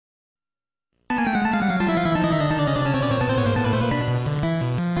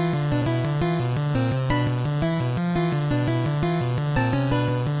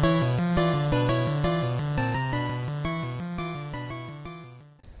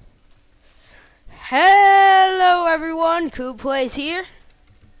Hello everyone, KubPlays here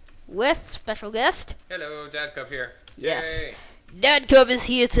with special guest. Hello, dadkub here. Yes. Yay. Dadkub is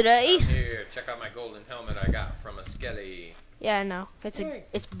here today. Here, check out my golden helmet I got from a skelly. Yeah, I know. It's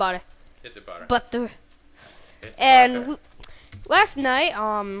butter. It's a butter. Butter. It's And butter. last night,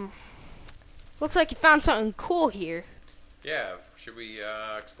 looks like you found something cool here. Yeah, should we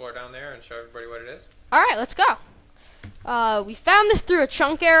explore down there and show everybody what it is? Alright, let's go. We found this through a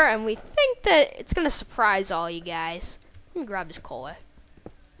chunk error, and we think that it's gonna surprise all you guys. Let me grab this cola.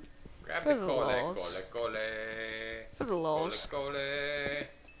 Grab For the the cola, lols. cola. For the lols. Cola.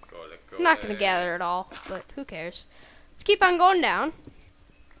 I'm not gonna gather it all, but who cares? Let's keep on going down.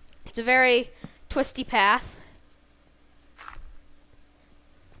 It's a very twisty path.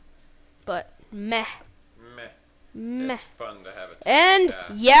 But meh. Meh. It's fun to have a And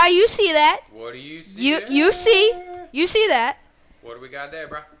path. yeah, you see that. What do you see? You see that. What do we got there,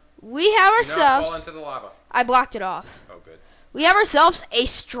 bro? We have Do not fall ourselves. into the lava. I blocked it off. Oh, good. We have ourselves a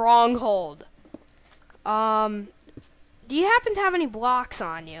stronghold. Do you happen to have any blocks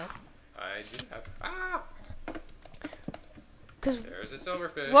on you? I do have. Ah! 'Cause There's a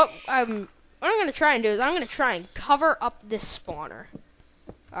silverfish. what I'm gonna try and do is I'm gonna try and cover up this spawner.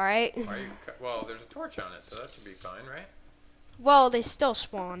 All right. Why are you well, there's a torch on it, so that should be fine, right? Well, they still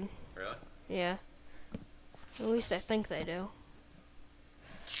spawn. Really? Yeah. At least I think they do.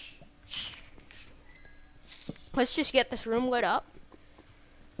 Let's just get this room lit up.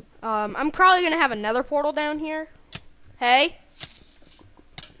 I'm probably gonna have another portal down here. Hey.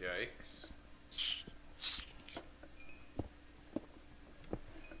 Yikes.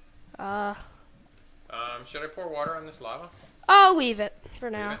 Should I pour water on this lava? I'll leave it for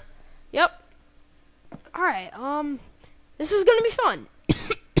now. Leave it? Yep. Alright, this is gonna be fun.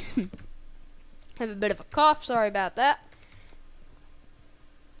 Have a bit of a cough, sorry about that.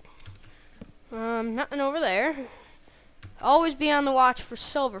 Nothing over there. Always be on the watch for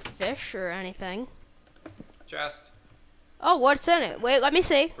silverfish or anything. Chest. Oh, what's in it? Wait, let me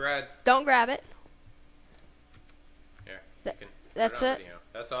see. Bread. Don't grab it. Here. That- you can put that's on it? video.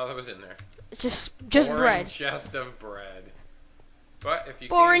 That's all that was in there. It's just Boring bread. chest of bread. But if you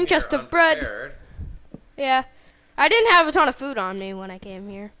Boring came here chest of bread. unprepared, Yeah. I didn't have a ton of food on me when I came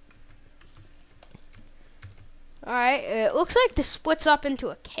here. Alright, it looks like this splits up into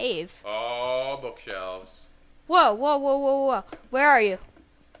a cave. oh, bookshelves. Whoa, whoa, whoa, whoa, whoa. Where are you?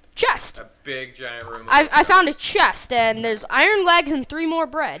 Chest! A big giant room. Of I found a bookshelves. chest, and there's iron legs and 3 more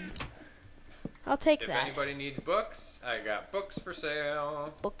bread. I'll take If that. anybody needs books, I got books for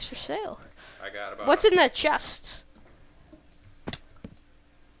sale. Books for sale. I got about. What's in the chests?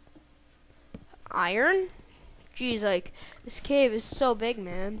 Iron? Jeez, like, this cave is so big,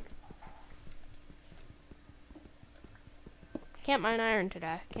 man. Can't mine iron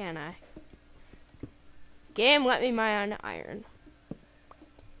today, can I? Game, let me mine iron.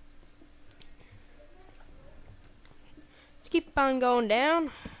 Let's keep on going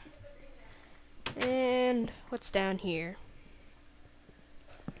down. And what's down here?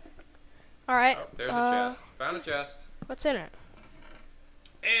 Alright. Oh, there's a chest. Found a chest. What's in it?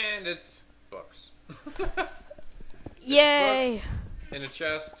 And it's books. Yay! Books in a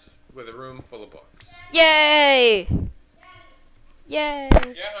chest with a room full of books. Yay! Yay! Yeah,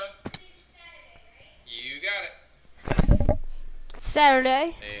 hon. You got it. It's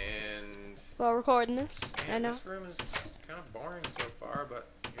Saturday And while recording this. I know. this room is kind of boring so far, but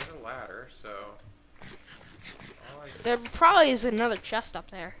here's a ladder, so. There probably is another chest up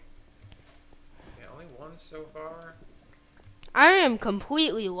there. Yeah, only one so far. I am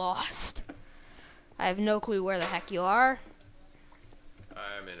completely lost. I have no clue where the heck you are.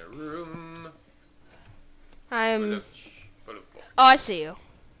 I'm in a room full I'm. of books. Oh, I see you.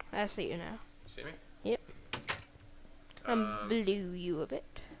 I see you now. See me? Yep. I'm blew you a bit.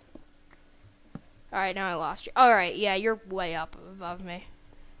 Alright, now I lost you. Alright, yeah, you're way up above me.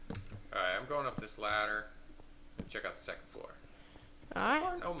 Alright, I'm going up this ladder. Check out the second floor.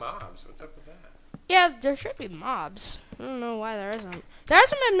 Alright. No mobs. What's up with that? Yeah, there should be mobs. I don't know why there isn't. There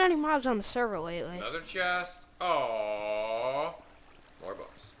hasn't been many mobs on the server lately. Another chest. Oh, more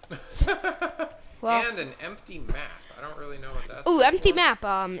books. Well, and an empty map. I don't really know what that's. ooh, for. empty map.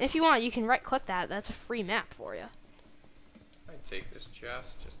 If you want, you can right-click that. That's a free map for you. I'd take this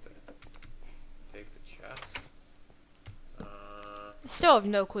chest just to take the chest. I still have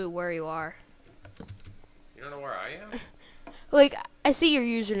no clue where you are. You don't know where I am? Like, I see your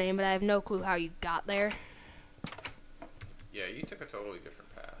username, but I have no clue how you got there. Yeah, you took a totally different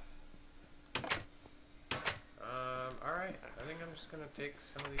path. Alright. I think I'm just gonna take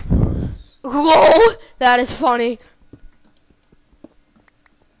some of these books. Whoa, that is funny.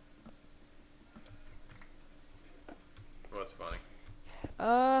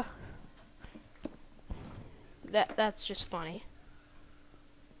 That's just funny.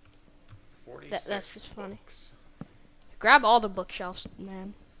 46 That's just funny. books. Grab all the bookshelves,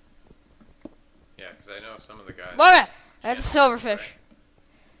 man. Yeah, because I know some of the guys. Look at that's a silverfish.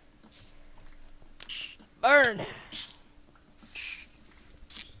 Burn.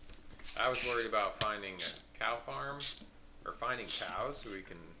 I was worried about finding a cow farm, or finding cows, so we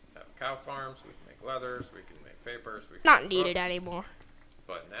can have a cow farm, so we can make leather, so we can make paper, so we can Not make needed books. anymore.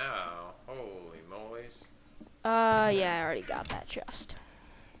 But now, holy moly's. Yeah, I already got that chest.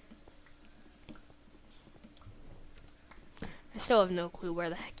 I still have no clue where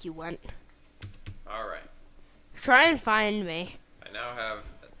the heck you went. Alright. Try and find me. I now have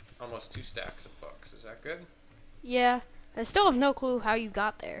almost 2 stacks of books. Is that good? Yeah, I still have no clue how you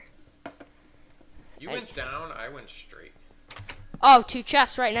got there. You went down, I went straight. Oh, 2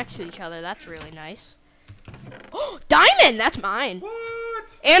 chests right next to each other. That's really nice. Oh, diamond! That's mine.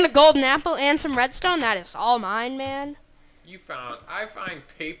 What? And a golden apple and some redstone. That is all mine, man. I find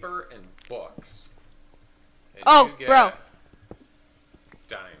paper and books. And Oh, you get bro.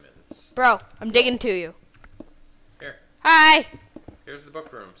 diamonds. Bro, I'm digging to you. Here. Hi. Here's the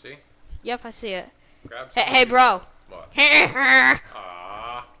book room, see? Yep, I see it. Grab some. Hey, bro. What? You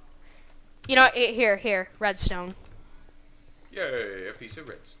Ah. know, here, redstone. Yay, a piece of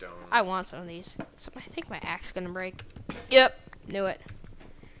redstone. I want some of these. I think my axe is gonna break. Yep, knew it.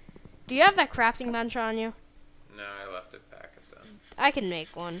 Do you have that crafting bench on you? No, I left it back at them. I can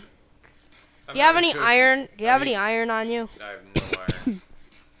make one. I'm Do you have not any good. iron? Do you have I any need- iron on you? I have no iron.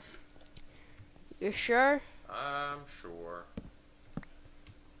 You sure? I'm sure.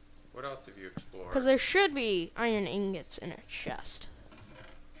 What else have you explored? Because there should be iron ingots in a chest.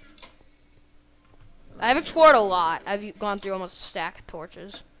 I've explored a lot. I've gone through almost a stack of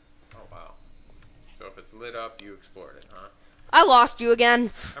torches. Oh, wow. So if it's lit up, you explored it, huh? I lost you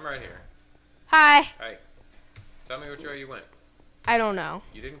again. I'm right here. Hi. Hi. Tell me which way you went. I don't know.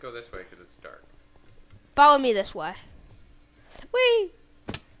 You didn't go this way because it's dark. Follow me this way. Whee!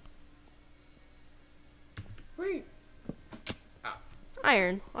 Whee!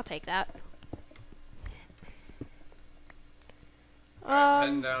 Iron. I'll take that. Alright,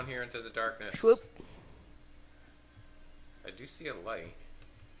 heading down here into the darkness. Swoop. I do see a light.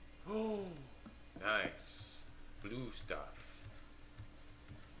 Oh, nice. Blue stuff.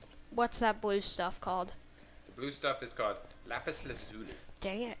 What's that blue stuff called? The blue stuff is called lapis lazuli.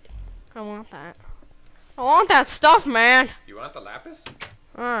 Dang it. I want that. I want that stuff, man. You want the lapis?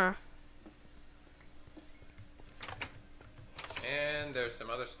 And there's some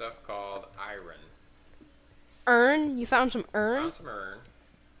other stuff called iron. Urn? You found some urn? Found some iron.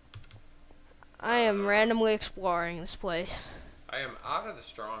 I am randomly exploring this place. I am out of the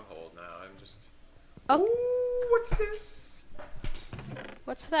stronghold now. I'm just. Oh. Ooh, what's this?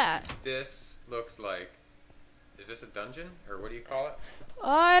 What's that? This looks like. Is this a dungeon or what do you call it?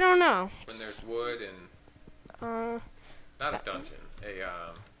 I don't know. When there's wood and. Not a dungeon.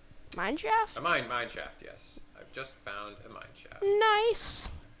 A mine shaft? A mine shaft. Yes, I've just found a mine shaft, Nice.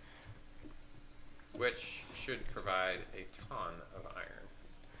 which should provide a ton of iron.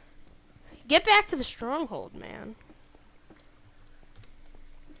 Get back to the stronghold, man.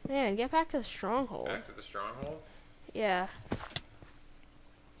 Man, get back to the stronghold. Back to the stronghold. Yeah.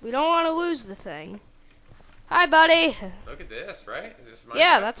 We don't want to lose the thing. Hi, buddy. Look at this, right? Is this mine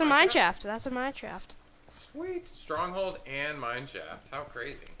Yeah, shaft? that's a mine shaft. That's a mine shaft. Sweet. Stronghold and mine shaft. How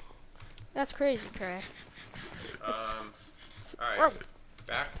crazy. That's crazy, Cray. Alright.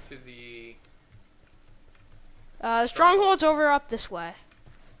 Back to the... The stronghold's over up this way.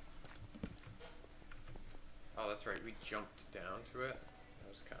 Oh, that's right. We jumped down to it. That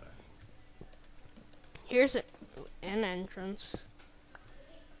was kind of... Here's an entrance.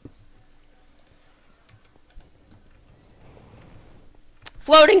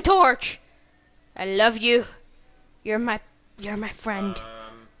 Floating torch. I love you. You're my friend.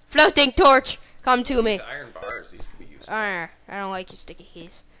 Floating torch. Come to me. These iron bars, these could be useful. I don't like your sticky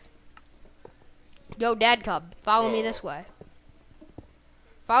keys. Yo, dadkub. Follow me Whoa. this way.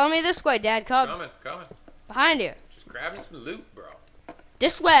 Follow me this way, dadkub. Coming. Behind you. Just grabbing some loot, bro.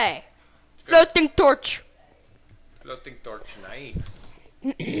 This way. Let's go. Floating torch. Floating torch, nice.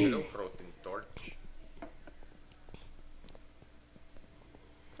 Hello, floating torch.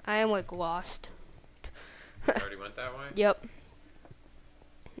 I am like lost. You already went that way? Yep.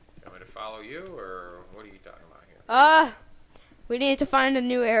 You want me to follow you, or what are you talking about here? We need to find a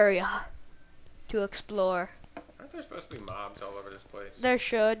new area to explore. Aren't there supposed to be mobs all over this place? There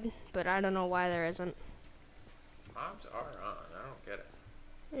should, but I don't know why there isn't. Mobs are on. I don't get it.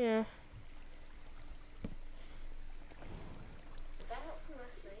 Yeah.